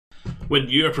When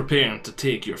you're preparing to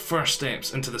take your first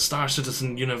steps into the Star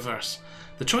Citizen universe,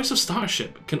 the choice of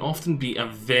starship can often be a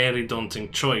very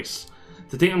daunting choice.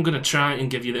 Today I'm going to try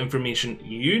and give you the information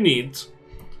you need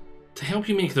to help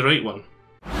you make the right one.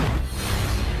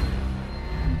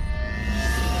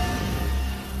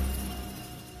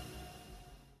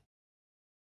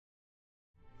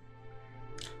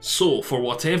 So, for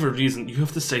whatever reason, you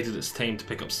have decided it's time to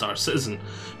pick up Star Citizen.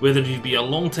 Whether you be a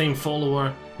long-time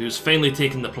follower who's finally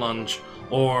taken the plunge,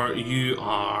 or you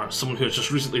are someone who has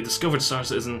just recently discovered Star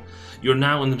Citizen, you're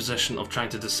now in the position of trying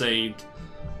to decide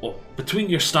between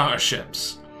your starter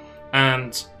ships.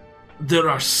 And there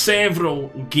are several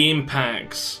game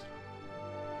packs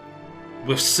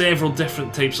with several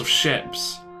different types of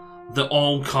ships that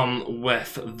all come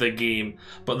with the game.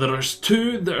 But there are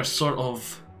two that are sort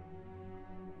of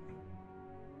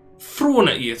thrown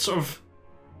at you. It's sort of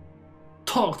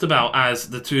talked about as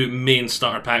the two main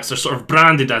starter packs. They're sort of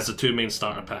branded as the two main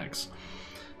starter packs.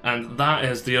 And that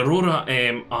is the Aurora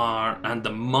MR and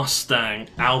the Mustang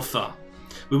Alpha.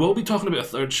 We will be talking about a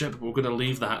third ship, but we're going to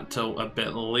leave that till a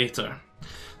bit later.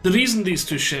 The reason these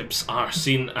two ships are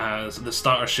seen as the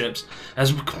starter ships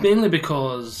is mainly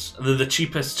because they're the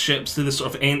cheapest ships, they're the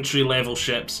sort of entry-level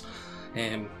ships.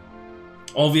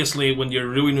 Obviously, when you're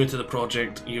really new to the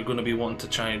project, you're going to be wanting to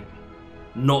try and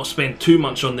not spend too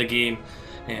much on the game.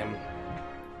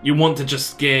 You want to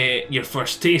just get your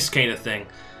first taste kind of thing,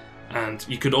 and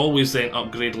you could always then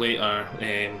upgrade later.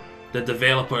 The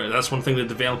developer, that's one thing, the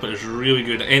developer is really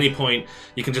good. At any point,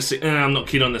 you can just say, I'm not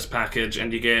keen on this package,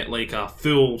 and you get like a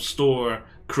full store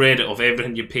credit of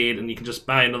everything you paid, and you can just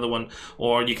buy another one,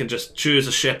 or you can just choose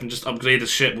a ship and just upgrade the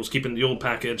ship whilst keeping the old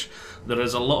package. There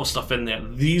is a lot of stuff in there.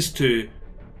 These two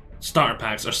starter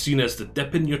packs are seen as the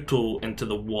dipping your toe into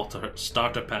the water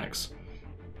starter packs.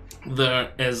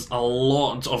 There is a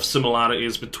lot of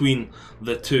similarities between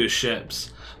the two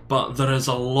ships, but there is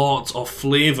a lot of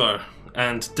flavour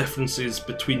and differences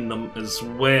between them as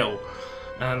well.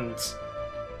 And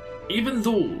even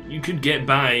though you could get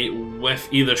by with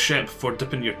either ship for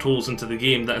dipping your toes into the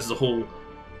game, that is the whole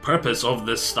purpose of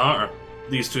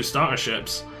these two starter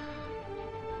ships,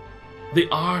 they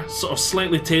are sort of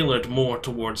slightly tailored more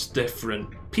towards different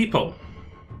people.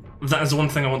 That is one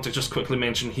thing I want to just quickly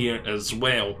mention here as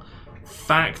well.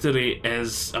 Factory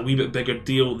is a wee bit bigger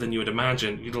deal than you would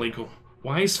imagine. You'd like,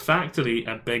 why is Factory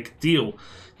a big deal?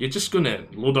 You're just going to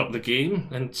load up the game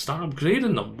and start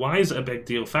upgrading them. Why is it a big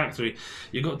deal, Factory?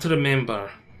 You've got to remember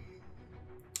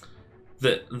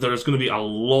that there's going to be a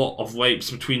lot of wipes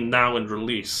between now and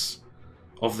release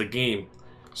of the game.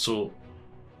 So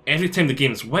every time the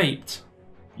game's wiped,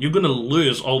 you're going to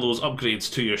lose all those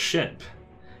upgrades to your ship.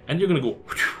 And you're going to go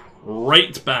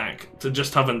right back to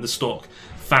just having the stock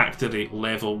factory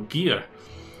level gear.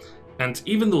 And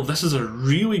even though this is a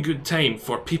really good time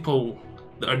for people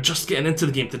that are just getting into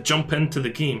the game to jump into the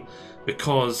game,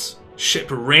 because ship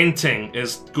renting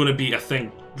is going to be a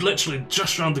thing literally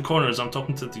just around the corner as I'm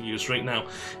talking to you right now.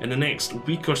 In the next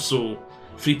week or so,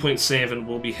 3.7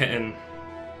 will be hitting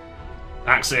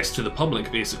access to the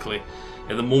public, basically.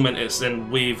 At the moment it's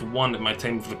in wave 1 at my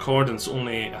time of recording, so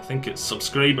only, I think it's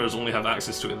subscribers only have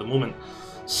access to it at the moment.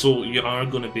 So you are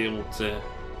going to be able to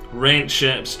rent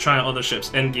ships, try out other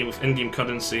ships in-game with in-game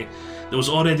currency. There was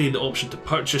already the option to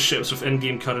purchase ships with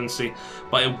in-game currency,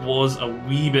 but it was a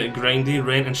wee bit grindy.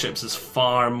 Renting ships is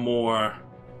far more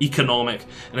economic,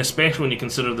 and especially when you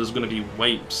consider there's going to be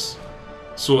wipes.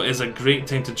 So it is a great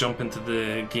time to jump into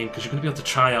the game, because you're going to be able to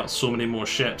try out so many more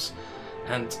ships.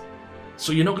 And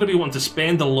so you're not going to be wanting to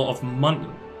spend a lot of money.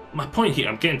 My point here,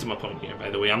 I'm getting to my point here by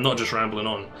the way, I'm not just rambling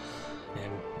on.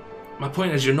 My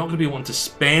point is, you're not going to be wanting to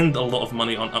spend a lot of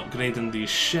money on upgrading these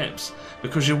ships,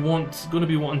 because you're going to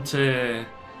be wanting to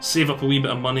save up a wee bit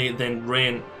of money, then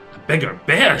rent a bigger,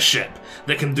 better ship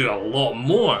that can do a lot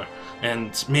more.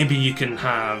 And maybe you can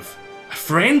have a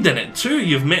friend in it too.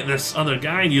 You've met this other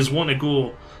guy and you just want to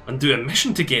go and do a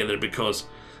mission together, because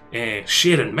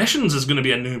sharing missions is going to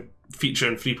be a new feature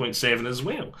in 3.7 as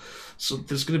well. So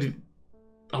there's going to be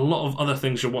a lot of other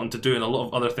things you're wanting to do and a lot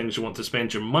of other things you want to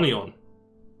spend your money on.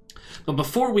 But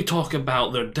before we talk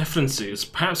about their differences,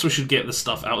 perhaps we should get the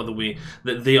stuff out of the way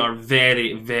that they are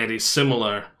very, very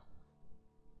similar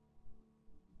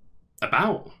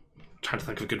about. I'm trying to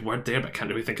think of a good word there, but I can't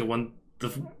really think of one.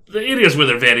 The areas where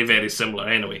they're very, very similar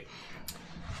anyway.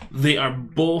 They are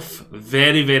both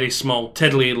very, very small,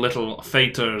 tiddly little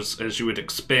fighters, as you would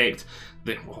expect.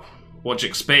 What you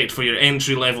expect for your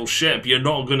entry-level ship. You're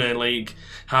not gonna like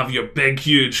have your big,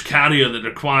 huge carrier that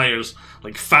requires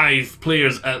like 5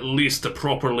 players at least to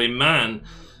properly man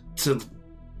to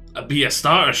be a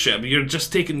starter ship. You're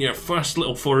just taking your first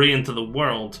little foray into the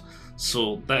world,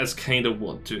 So that is kind of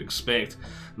what to expect.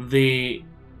 They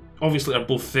obviously are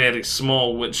both very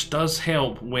small, which does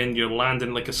help when you're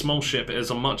landing like a small ship. It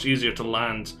is a much easier to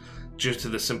land due to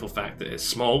the simple fact that it's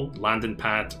small. Landing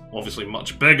pad obviously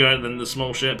much bigger than the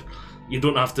small ship. You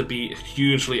don't have to be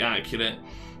hugely accurate.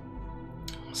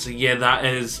 So yeah, that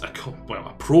is a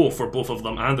pro for both of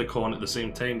them and a con at the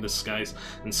same time, this size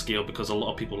and scale, because a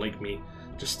lot of people like me,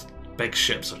 just big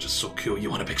ships are just so cool. You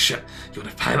want a big ship, you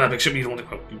want to pilot a big ship, you don't want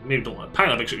to, well, you maybe don't want to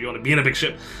pilot a big ship, you want to be in a big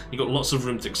ship, you got lots of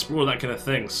room to explore, that kind of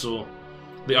thing. So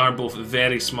they are both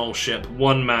very small ship,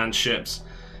 one-man ships.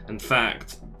 In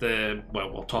fact, well,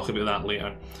 we'll talk about that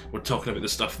later. We're talking about the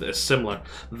stuff that is similar.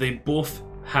 They both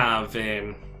have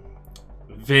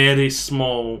very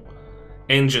small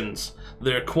engines.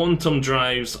 Their quantum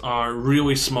drives are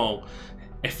really small.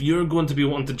 If you're going to be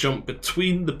wanting to jump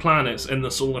between the planets in the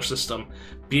solar system,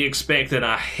 be expecting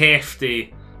a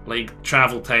hefty like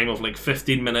travel time of like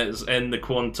 15 minutes in the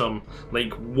quantum,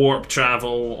 like warp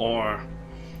travel or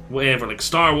whatever, like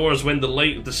Star Wars, when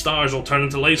the stars all turn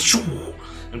into lights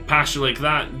and pass you like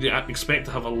that. You expect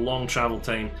to have a long travel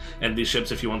time in these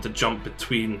ships if you want to jump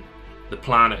between the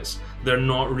planets. They're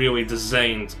not really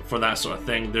designed for that sort of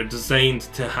thing. They're designed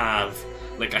to have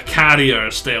like a carrier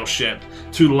style ship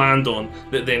to land on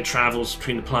that then travels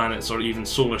between the planets or even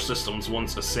solar systems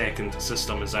once a second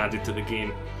system is added to the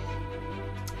game.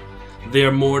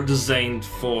 They're more designed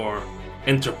for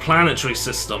interplanetary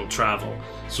system travel.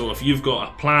 So if you've got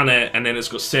a planet and then it's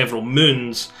got several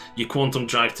moons, you quantum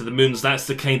drive to the moons. That's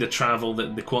the kind of travel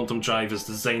that the quantum drive is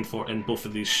designed for in both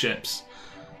of these ships.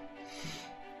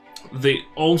 They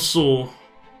also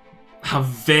have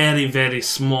very, very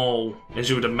small, as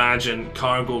you would imagine,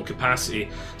 cargo capacity.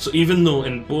 So even though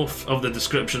in both of the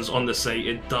descriptions on the site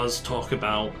it does talk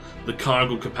about the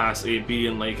cargo capacity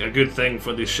being like a good thing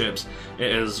for these ships,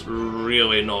 it is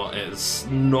really not. It's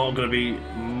not going to be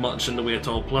much in the way at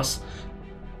all. Plus,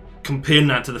 comparing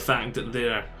that to the fact that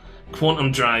their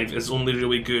quantum drive is only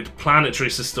really good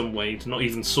planetary system wide, not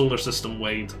even solar system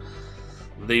wide,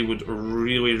 they would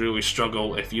really, really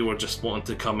struggle if you were just wanting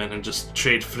to come in and just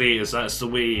trade freight, as that's the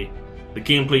way the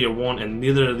gameplay you're wanting.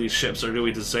 Neither of these ships are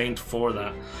really designed for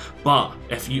that. But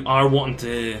if you are wanting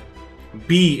to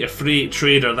be a freight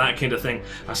trader, that kind of thing,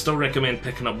 I still recommend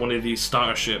picking up one of these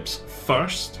starter ships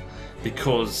first,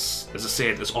 because, as I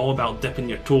said, it's all about dipping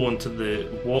your toe into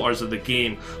the waters of the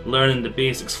game, learning the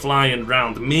basics, flying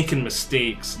around, making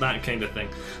mistakes, that kind of thing.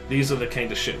 These are the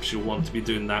kind of ships you want to be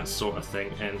doing that sort of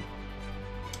thing in.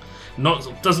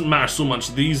 It doesn't matter so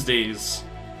much these days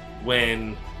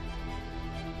when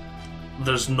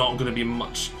there's not going to be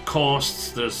much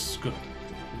costs,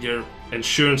 your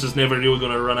insurance is never really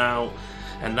going to run out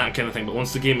and that kind of thing. But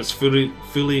once the game is fully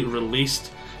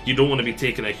released, you don't want to be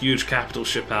taking a huge capital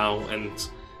ship out and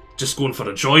just going for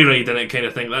a joyride in it kind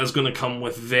of thing. That is going to come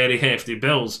with very hefty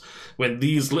bills, when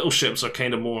these little ships are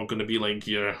kind of more going to be like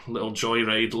your little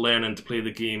joyride, learning to play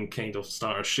the game kind of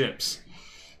starter ships.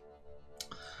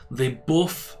 They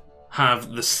both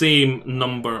have the same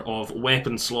number of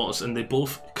weapon slots, and they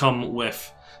both come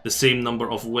with the same number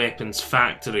of weapons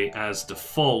factory as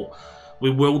default. We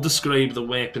will describe the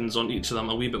weapons on each of them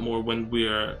a wee bit more when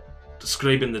we're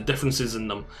describing the differences in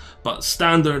them, but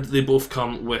standard, they both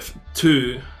come with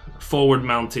 2 forward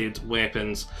mounted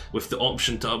weapons with the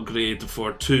option to upgrade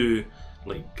for 2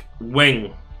 like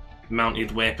wing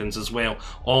mounted weapons as well,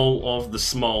 all of the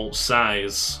small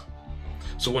size.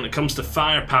 So when it comes to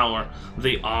firepower,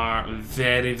 they are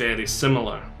very, very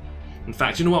similar. In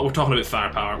fact, you know what, we're talking about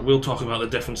firepower, we'll talk about the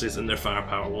differences in their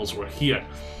firepower whilst we're here.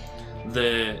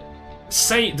 The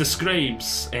site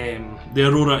describes the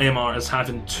Aurora MR as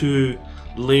having 2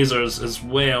 lasers, as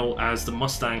well as the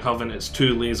Mustang having its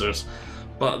 2 lasers,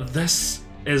 but this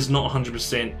is not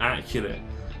 100% accurate.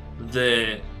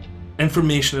 The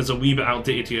information is a wee bit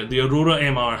outdated here. The Aurora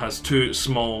MR has 2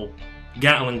 small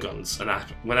Gatling guns, and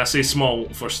when I say small,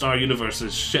 for Star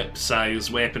Universe's ship size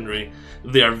weaponry,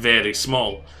 they are very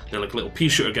small. They're like little pea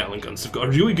shooter Gatling guns. They've got a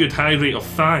really good high rate of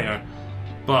fire,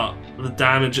 but the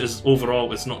damage is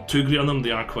overall is not too great on them.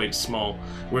 They are quite small,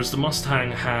 whereas the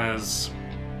Mustang has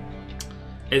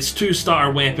its 2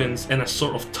 starter weapons in a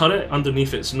sort of turret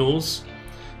underneath its nose,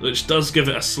 which does give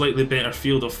it a slightly better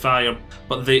field of fire,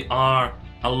 but they are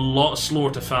a lot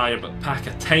slower to fire but pack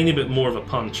a tiny bit more of a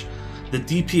punch. The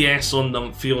DPS on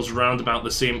them feels round about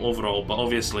the same overall, but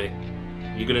obviously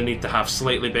you're going to need to have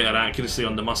slightly better accuracy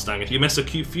on the Mustang. If you miss a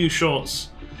few shots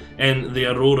in the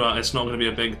Aurora, it's not going to be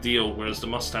a big deal, whereas the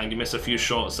Mustang, you miss a few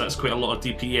shots, that's quite a lot of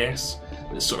DPS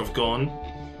that's sort of gone.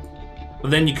 But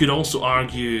then you could also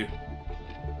argue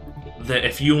that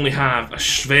if you only have a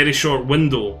very short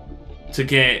window to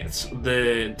get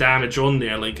the damage on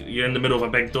there. Like, you're in the middle of a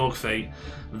big dogfight,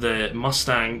 the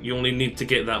Mustang, you only need to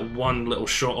get that one little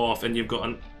shot off and you've got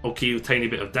an okay tiny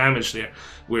bit of damage there.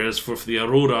 Whereas for the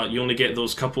Aurora, you only get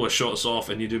those couple of shots off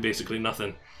and you do basically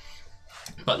nothing.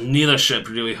 But neither ship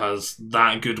really has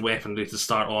that good weaponry to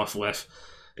start off with.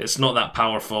 It's not that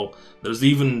powerful. There's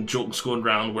even jokes going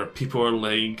around where people are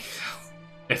like,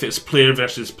 if it's player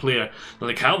versus player, they're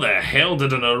like, how the hell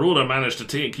did an Aurora manage to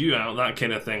take you out? That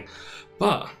kind of thing.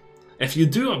 But if you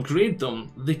do upgrade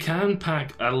them, they can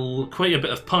pack quite a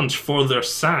bit of punch for their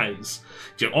size.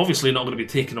 You're obviously not going to be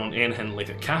taking on anything like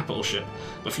a capital ship,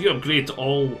 but if you upgrade to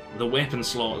all the weapon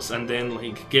slots and then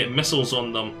like get missiles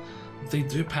on them, they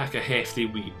do pack a hefty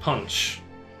wee punch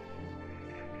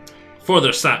for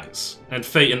their size and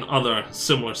fight in other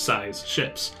similar size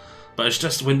ships. But it's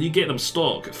just when you get them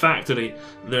stock, factory,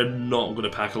 they're not going to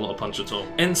pack a lot of punch at all.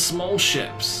 In small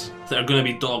ships that are going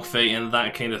to be dogfighting,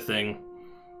 that kind of thing,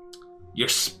 your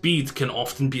speed can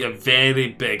often be a very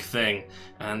big thing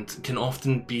and can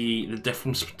often be the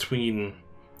difference between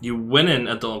you winning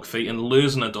a dogfight and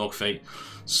losing a dogfight.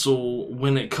 So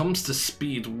when it comes to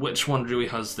speed, which one really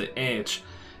has the edge?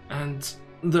 And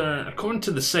there, according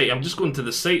to the site, I'm just going to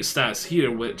the site stats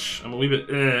here, which I'm a wee bit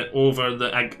over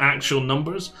the actual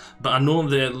numbers, but I know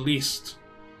that at least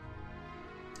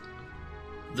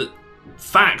the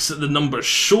facts that the numbers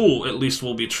show at least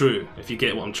will be true, if you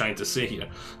get what I'm trying to say here.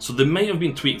 So they might have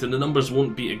been tweaked and the numbers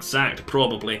won't be exact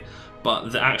probably,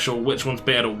 but the actual which one's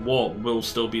better at what will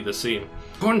still be the same.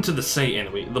 According to the site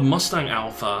anyway, the Mustang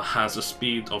Alpha has a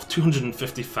speed of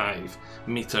 255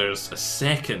 meters a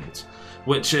second,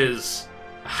 which is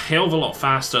a hell of a lot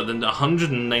faster than the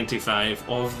 195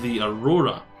 of the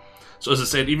Aurora. So as I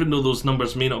said, even though those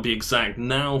numbers may not be exact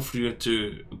now for you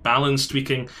to balance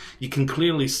tweaking, you can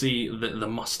clearly see that the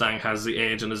Mustang has the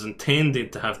edge and is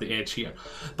intended to have the edge here.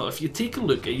 But if you take a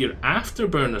look at your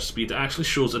afterburner speed, it actually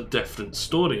shows a different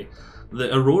story.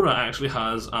 The Aurora actually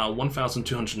has a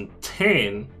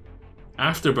 1210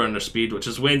 afterburner speed, which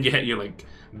is when you hit your like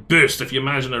boost, if you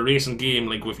imagine a racing game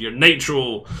like with your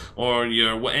nitro or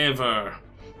your whatever.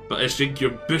 But it's like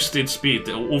your boosted speed.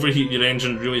 It'll overheat your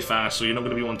engine really fast, so you're not going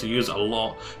to be wanting to use it a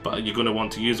lot, but you're going to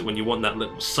want to use it when you want that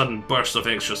little sudden burst of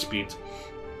extra speed.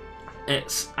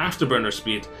 Its afterburner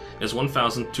speed is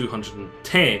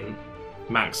 1210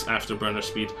 max afterburner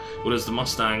speed, whereas the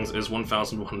Mustang's is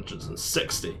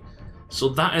 1160. So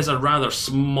that is a rather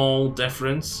small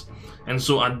difference, and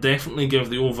so I definitely give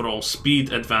the overall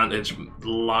speed advantage,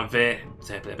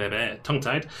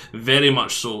 tongue-tied, very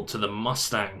much so to the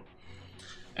Mustang.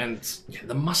 And yeah,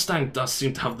 the Mustang does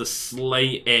seem to have the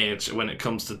slight edge when it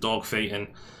comes to dogfighting,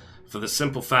 for the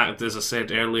simple fact, as I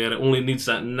said earlier, it only needs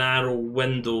that narrow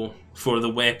window for the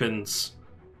weapons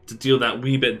to deal that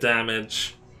wee bit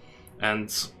damage,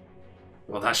 and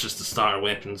well, that's just the starter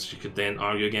weapons, you could then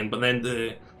argue again, but then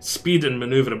the speed and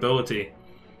maneuverability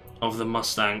of the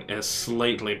Mustang is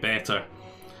slightly better.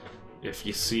 If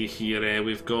you see here,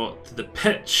 we've got the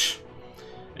pitch,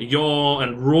 yaw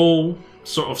and roll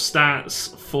sort of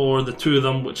stats for the two of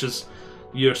them, which is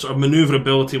your sort of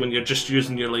maneuverability when you're just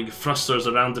using your like thrusters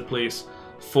around the place.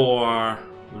 For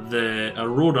the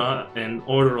Aurora, in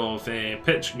order of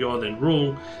pitch, yaw, then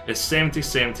roll, is 70,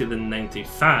 70, then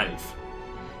 95.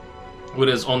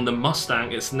 Whereas on the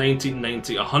Mustang, it's 90,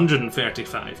 90,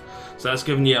 135. So that's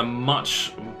giving you a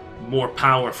much more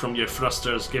power from your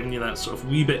thrusters, giving you that sort of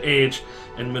wee bit edge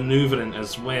and maneuvering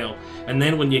as well. And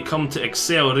then when you come to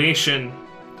acceleration,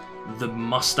 the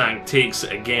Mustang takes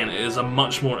it again. It is a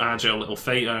much more agile little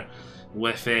fighter,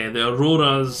 with the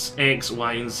Aurora's X,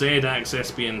 Y, and Z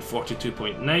axis being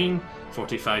 42.9,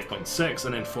 45.6,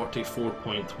 and then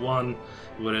 44.1,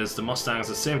 whereas the Mustangs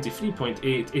is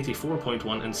 73.8,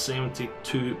 84.1, and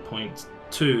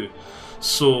 72.2.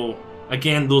 So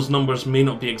again, those numbers may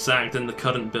not be exact in the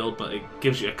current build, but it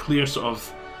gives you a clear sort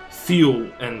of feel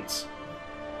and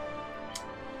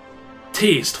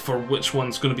taste for which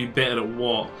one's going to be better at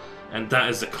what, and that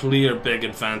is a clear big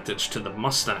advantage to the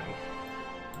Mustang.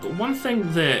 But one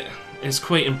thing that is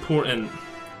quite important,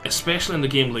 especially in a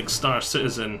game like Star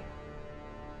Citizen,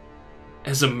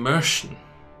 is immersion.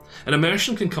 And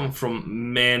immersion can come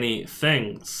from many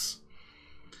things.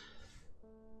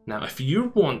 Now, if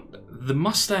you want, the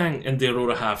Mustang and the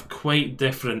Aurora have quite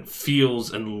different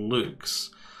feels and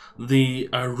looks. The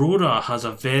Aurora has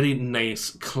a very nice,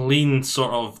 clean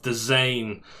sort of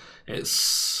design.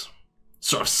 It's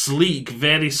sort of sleek,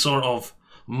 very sort of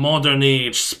modern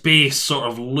age, space sort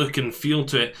of look and feel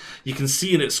to it. You can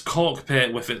see in its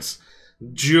cockpit with its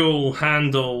dual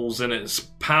handles and its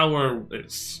power,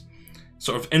 its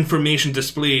sort of information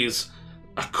displays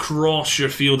across your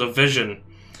field of vision.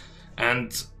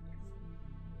 and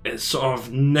it's sort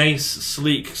of nice,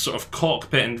 sleek sort of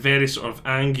cockpit and very sort of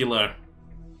angular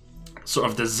sort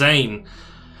of design,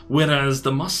 whereas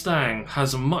the Mustang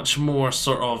has a much more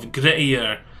sort of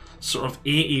grittier, sort of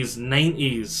 80s,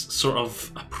 90s sort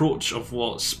of approach of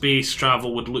what space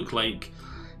travel would look like.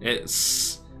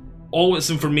 It's all its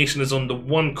information is on the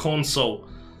one console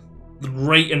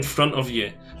right in front of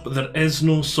you, but there is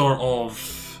no sort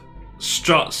of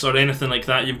struts or anything like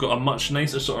that. You've got a much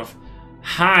nicer sort of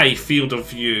high field of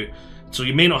view, so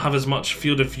you may not have as much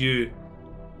field of view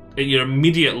in your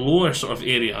immediate lower sort of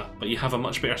area, but you have a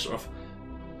much better sort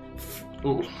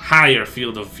of higher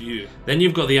field of view. Then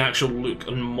you've got the actual look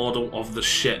and model of the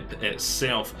ship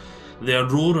itself. The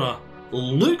Aurora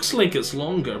looks like it's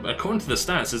longer, but according to the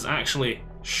stats it's actually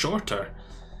shorter.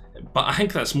 But I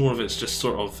think that's more of its just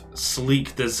sort of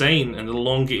sleek design and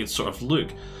elongated sort of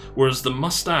look. Whereas the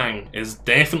Mustang is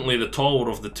definitely the taller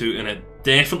of the two, and it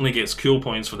definitely gets cool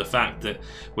points for the fact that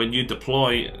when you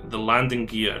deploy the landing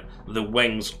gear, the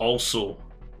wings also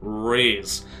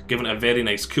raise, giving it a very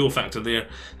nice cool factor there.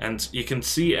 And you can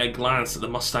see at a glance that the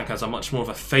Mustang has a much more of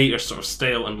a fighter sort of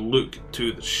style and look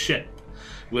to the ship,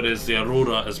 whereas the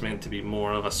Aurora is meant to be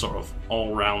more of a sort of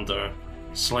all-rounder,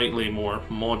 slightly more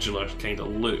modular kind of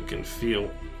look and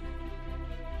feel.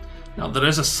 Now there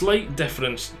is a slight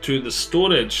difference to the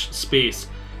storage space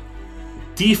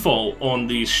default on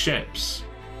these ships.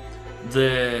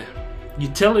 The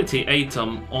utility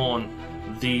item on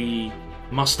the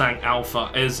Mustang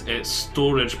Alpha is its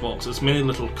storage box, its mini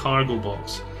little cargo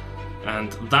box,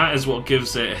 and that is what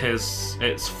gives it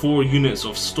its 4 units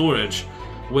of storage,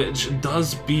 which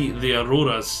does beat the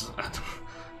Aurora's.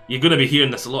 You're going to be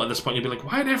hearing this a lot at this point. You'll be like,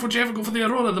 why the F would you ever go for the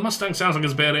Aurora? The Mustang sounds like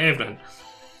it's better at everything.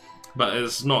 But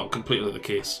it's not completely the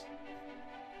case.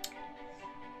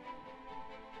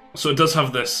 So it does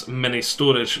have this mini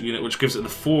storage unit, which gives it the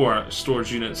 4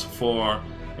 storage units for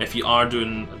if you are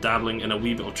dabbling in a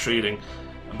wee bit of trading.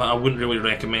 But I wouldn't really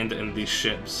recommend it in these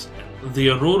ships.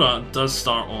 The Aurora does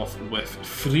start off with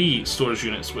 3 storage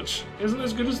units, which isn't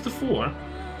as good as the 4.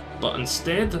 But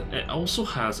instead it also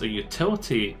has a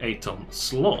utility item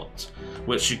slot,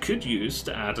 which you could use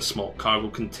to add a small cargo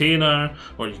container,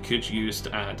 or you could use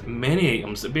to add many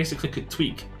items that basically could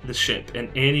tweak the ship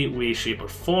in any way, shape or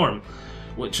form,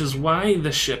 which is why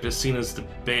this ship is seen as the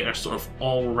better sort of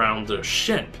all-rounder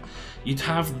ship. You'd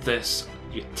have this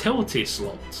utility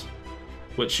slot,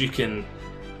 which you can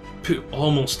put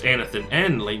almost anything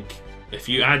in. Like, if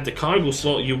you add the cargo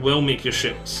slot, you will make your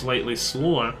ship slightly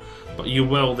slower, but you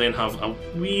will then have a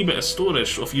wee bit of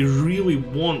storage. So if you really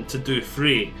want to do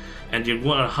fray, and you're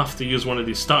going to have to use one of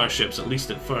these starter ships, at least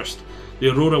at first, the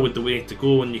Aurora would be the way to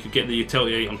go, and you could get the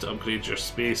utility item to upgrade your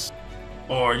space.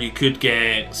 Or you could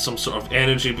get some sort of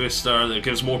energy booster that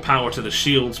gives more power to the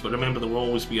shields, but remember there will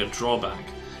always be a drawback.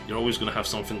 You're always going to have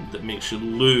something that makes you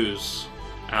lose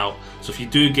out. So if you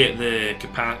do get the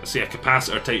say a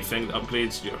capacitor type thing that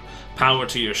upgrades your power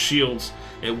to your shields,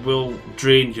 it will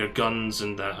drain your guns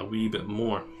and a wee bit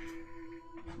more.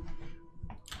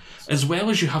 As well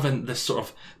as you having this sort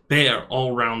of better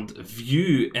all-round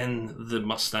view in the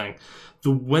Mustang,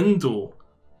 the window,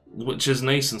 which is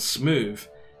nice and smooth,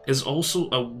 is also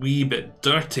a wee bit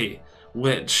dirty,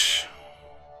 which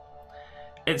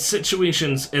in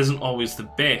situations isn't always the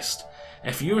best.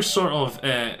 If you're sort of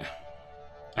an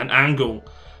angle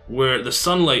where the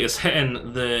sunlight is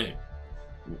hitting the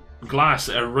glass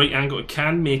at a right angle, it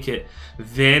can make it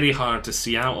very hard to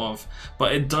see out of,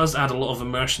 but it does add a lot of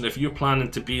immersion. If you're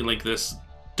planning to be like this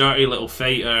dirty little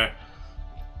fighter,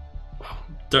 well,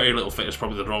 dirty little fighter is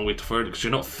probably the wrong way to word it, because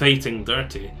you're not fighting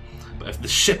dirty, but if the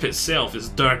ship itself is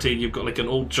dirty, you've got like an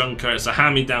old junker, it's a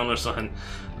hand-me-down or something,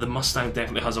 the Mustang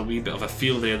definitely has a wee bit of a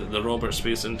feel there that the Robert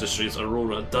Space Industries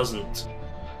Aurora doesn't.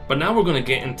 But now we're going to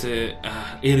get into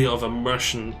an area of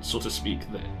immersion, so to speak,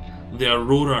 that the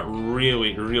Aurora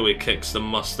really kicks the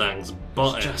Mustang's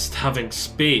butt. Just having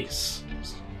space,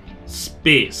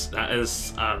 that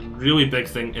is a really big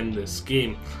thing in this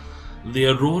game. The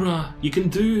Aurora, you can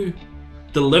do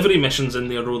delivery missions in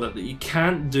the Aurora that you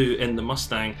can't do in the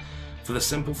Mustang, for the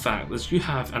simple fact that you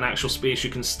have an actual space you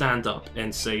can stand up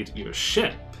inside your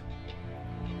ship.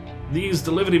 These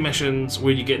delivery missions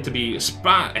where you get to be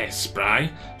Fry, the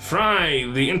Fry,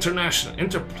 the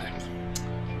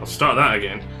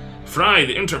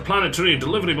interplanetary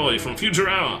delivery boy from Future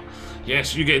Hour.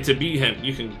 Yes, you get to be him.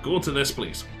 You can go to this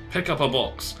place, pick up a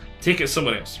box, take it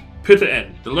somewhere else, put it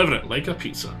in, deliver it like a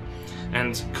pizza.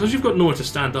 And because you've got nowhere to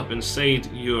stand up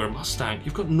inside your Mustang,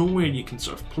 you've got nowhere you can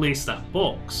sort of place that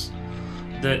box.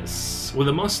 With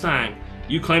a Mustang,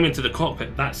 you climb into the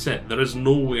cockpit, that's it. There is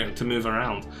nowhere to move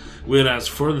around. Whereas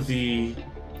for the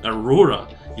Aurora,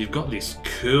 you've got these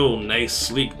cool, nice,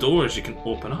 sleek doors you can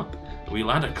open up. A wee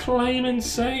ladder, climb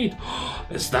inside.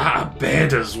 Is that a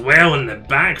bed as well in the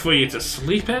back for you to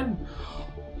sleep in?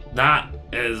 That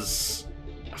is,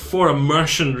 for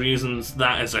immersion reasons,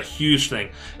 that is a huge thing.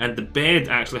 And the bed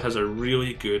actually has a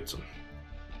really good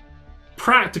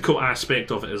practical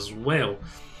aspect of it as well.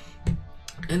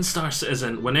 In Star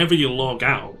Citizen, whenever you log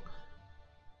out,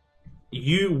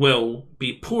 you will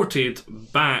be ported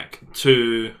back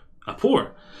to a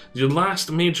port. Your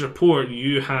last major port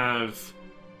you have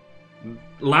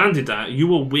landed at, you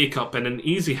will wake up in an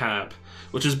easy hab,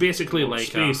 which is basically like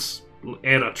space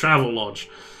era travel lodge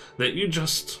that you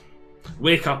just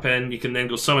wake up in. You can then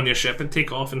go summon your ship and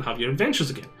take off and have your adventures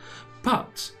again.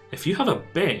 But if you have a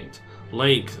bed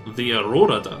like the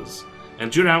Aurora does,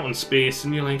 and you're out in space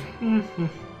and you're like,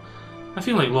 I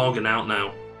feel like logging out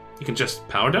now, you can just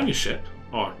power down your ship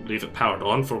or leave it powered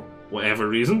on for whatever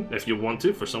reason, if you want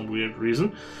to, for some weird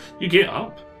reason. You get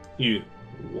up, you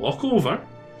walk over,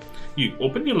 you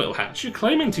open your little hatch, you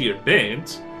climb into your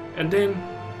bed, and then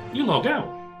you log out.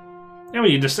 And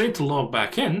when you decide to log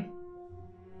back in,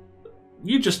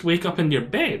 you just wake up in your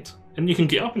bed, and you can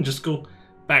get up and just go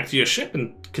back to your ship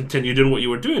and continue doing what you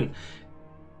were doing.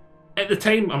 At the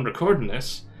time I'm recording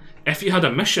this, if you had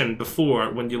a mission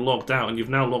before when you logged out and you've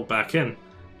now logged back in,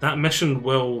 that mission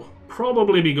will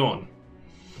probably be gone.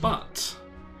 But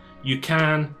you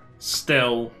can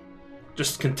still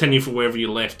just continue from wherever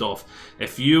you left off.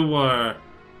 If you were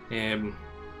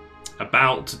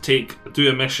about to do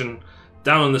a mission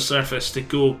down on the surface to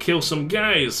go kill some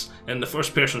guys in the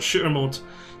first person shooter mode,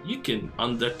 you can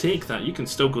undertake that. You can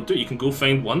still go do it. You can go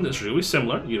find one that's really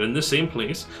similar. You're in the same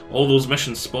place. All those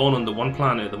missions spawn on the one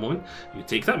planet at the moment. You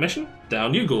take that mission,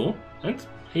 down you go, and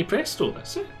hey presto,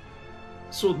 that's it.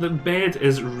 So the bed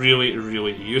is really,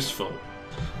 really useful.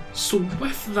 So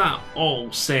with that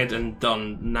all said and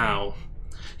done now,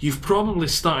 you've probably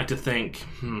started to think,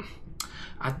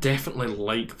 I definitely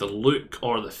like the look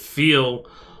or the feel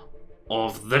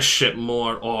of this ship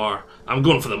more, or I'm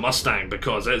going for the Mustang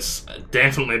because it's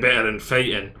definitely better in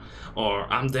fighting, or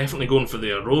I'm definitely going for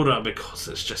the Aurora because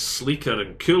it's just sleeker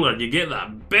and cooler. You get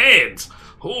that bed!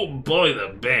 Oh boy, the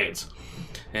bed!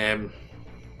 I'm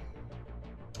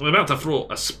about to throw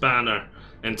a spanner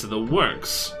into the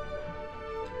works,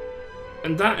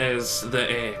 and that is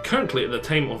that currently at the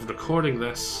time of recording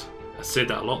this, I said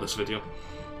that a lot this video,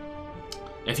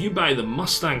 if you buy the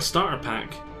Mustang starter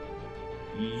pack,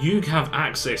 you have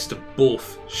access to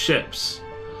both ships.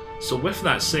 So with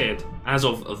that said, as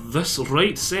of this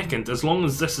right second, as long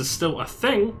as this is still a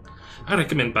thing, I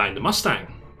recommend buying the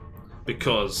Mustang,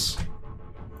 because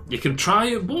you can try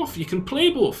it both, you can play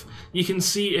both, you can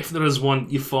see if there is one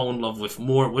you fall in love with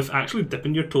more, with actually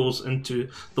dipping your toes into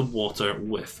the water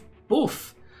with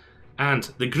both. And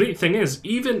the great thing is,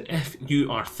 even if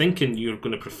you are thinking you're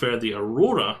going to prefer the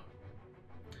Aurora,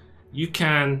 you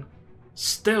can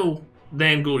still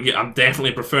then go, yeah, I'm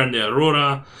definitely preferring the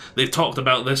Aurora. They talked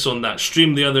about this on that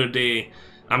stream the other day.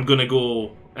 I'm going to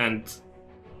go and,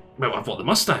 well, I've bought the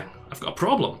Mustang. I've got a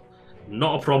problem.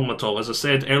 Not a problem at all. As I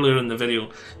said earlier in the video,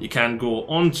 you can go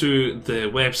onto the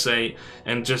website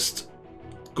and just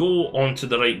go onto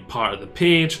the right part of the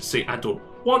page, say, I don't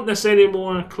want this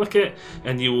anymore, click it,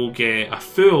 and you will get a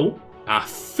full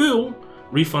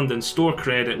refund in store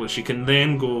credit, which you can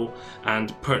then go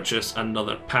and purchase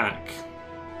another pack.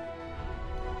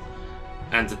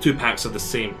 And the two packs are the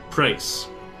same price.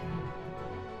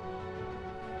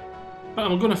 But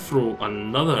I'm going to throw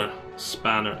another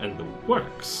spanner in the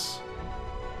works.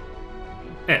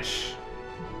 Ish.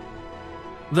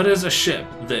 There is a ship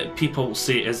that people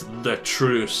say is the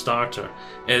true starter,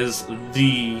 is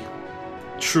the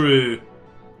true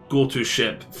go-to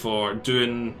ship for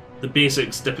doing the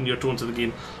basics, dipping your toe into the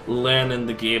game, learning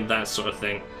the game, that sort of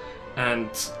thing. And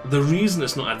the reason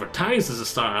it's not advertised as a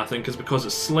starter, I think, is because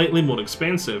it's slightly more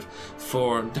expensive.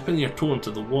 For dipping your toe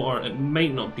into the water, it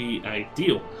might not be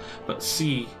ideal. But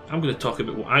see, I'm going to talk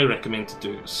about what I recommend to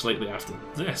do slightly after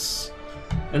this.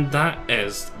 And that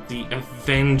is the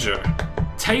Avenger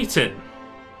Titan.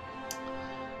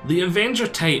 The Avenger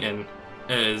Titan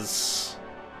is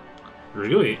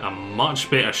really a much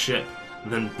better ship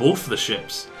than both the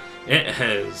ships. It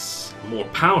is more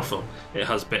powerful, it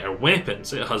has better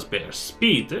weapons, it has better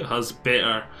speed, it has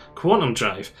better quantum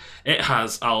drive, it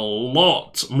has a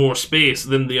lot more space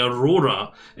than the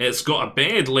Aurora, it's got a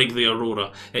bed like the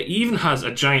Aurora, it even has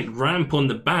a giant ramp on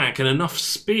the back and enough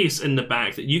space in the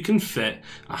back that you can fit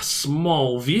a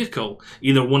small vehicle,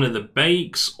 either one of the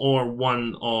bikes or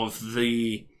one of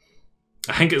the,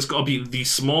 I think it's got to be the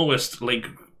smallest like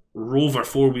Rover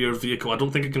four-wheel vehicle. I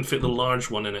don't think it can fit the large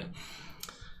one in it.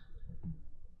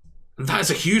 that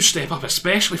is a huge step up,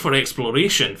 especially for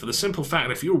exploration, for the simple fact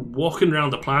that if you're walking around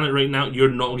the planet right now, you're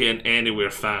not getting anywhere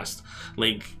fast.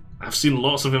 Like, I've seen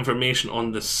lots of information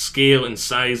on the scale and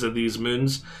size of these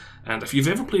moons, and if you've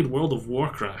ever played World of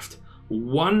Warcraft,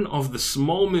 one of the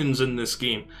small moons in this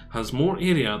game has more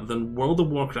area than World of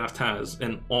Warcraft has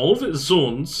in all of its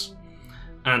zones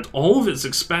and all of its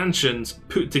expansions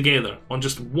put together on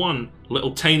just one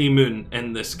little tiny moon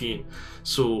in this game.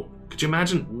 So could you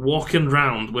imagine walking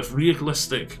around with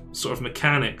realistic sort of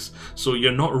mechanics, so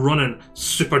you're not running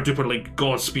super duper like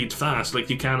Godspeed fast like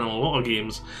you can in a lot of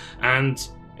games, and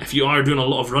if you are doing a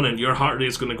lot of running, your heart rate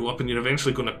is going to go up and you're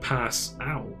eventually going to pass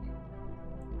out.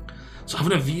 So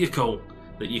having a vehicle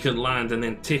that you can land and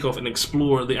then take off and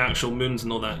explore the actual moons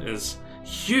and all that is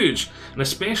huge, and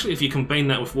especially if you combine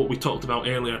that with what we talked about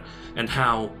earlier and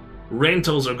how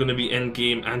rentals are going to be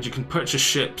in-game and you can purchase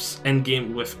ships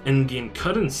in-game with in-game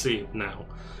currency now.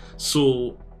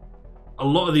 So a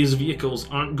lot of these vehicles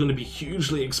aren't going to be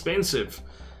hugely expensive.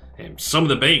 Some of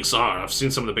the bikes are. I've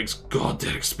seen some of the bikes, god,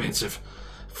 they're expensive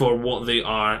for what they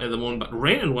are at the moment, but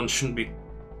renting one shouldn't be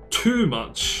too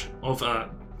much of a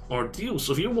ordeal.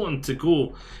 So if you're wanting to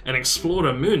go and explore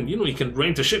a moon, you know, you can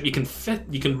rent a ship, you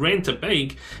can rent a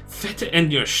bike, fit it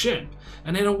in your ship,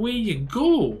 and then away you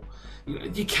go.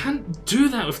 You can't do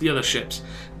that with the other ships.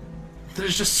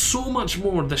 There's just so much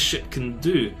more this ship can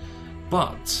do.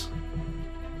 But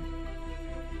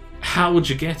how would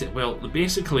you get it? Well,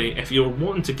 basically, if you're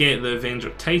wanting to get the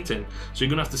Avenger Titan, so you're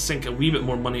going to have to sink a wee bit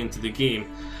more money into the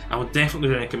game, I would definitely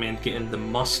recommend getting the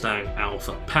Mustang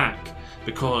Alpha pack,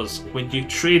 because when you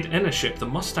trade in a ship, the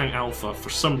Mustang Alpha,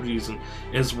 for some reason,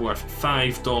 is worth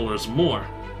 $5 more.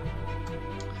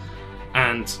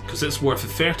 And because it's worth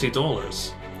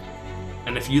 $30.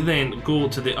 And if you then go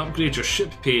to the upgrade your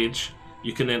ship page,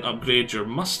 you can then upgrade your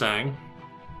Mustang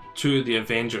to the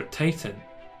Avenger Titan,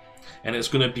 and it's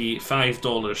going to be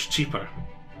 $5 cheaper.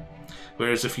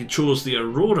 Whereas if you chose the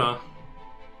Aurora,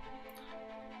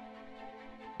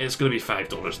 it's going to be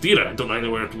 $5 dearer. I don't know any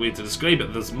other way to describe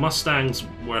it. The Mustang's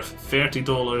worth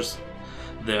 $30,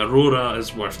 the Aurora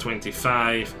is worth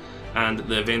 $25, and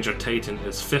the Avenger Titan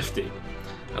is $50.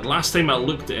 And last time I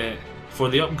looked at it, for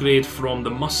the upgrade from the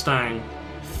Mustang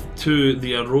to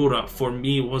the Aurora, for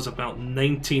me was about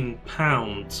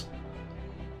 £19.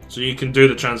 So you can do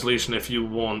the translation if you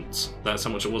want. That's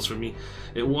how much it was for me.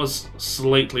 It was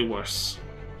slightly worse.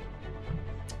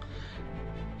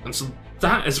 And so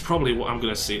that is probably what I'm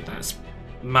going to say. That's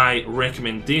my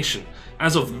recommendation.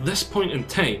 As of this point in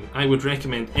time, I would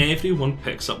recommend everyone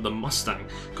picks up the Mustang,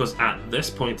 because at this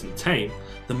point in time,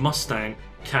 the Mustang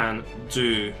can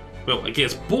do, well, it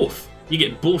gets both. You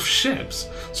get both ships.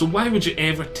 So why would you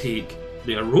ever take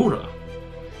the Aurora?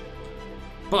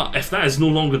 But if that is no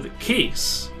longer the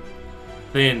case,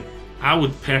 then I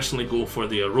would personally go for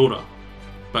the Aurora.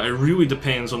 But it really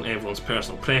depends on everyone's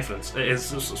personal preference.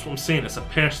 That's what I'm saying, it's a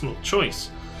personal choice.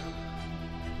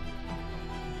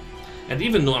 And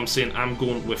even though I'm saying I'm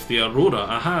going with the Aurora,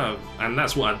 I have, and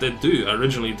that's what I did do. I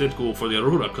originally did go for the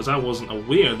Aurora because I wasn't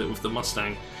aware that with the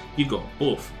Mustang you got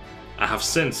both. I have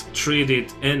since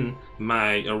traded in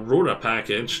my Aurora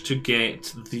package to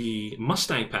get the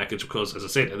Mustang package because, as I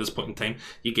said, at this point in time,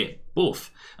 you get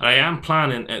both. And I am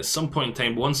planning at some point in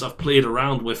time, once I've played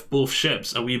around with both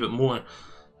ships a wee bit more,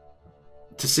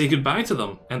 to say goodbye to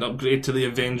them and upgrade to the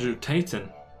Avenger Titan.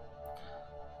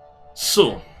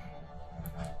 So,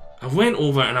 I went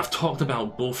over and I've talked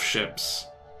about both ships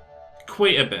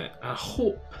quite a bit. I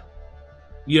hope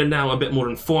you're now a bit more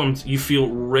informed, you feel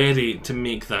ready to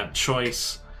make that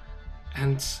choice,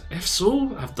 and if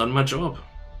so, I've done my job.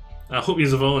 I hope you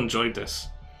have all enjoyed this.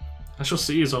 I shall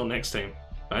see you all next time.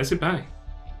 Bye, say bye.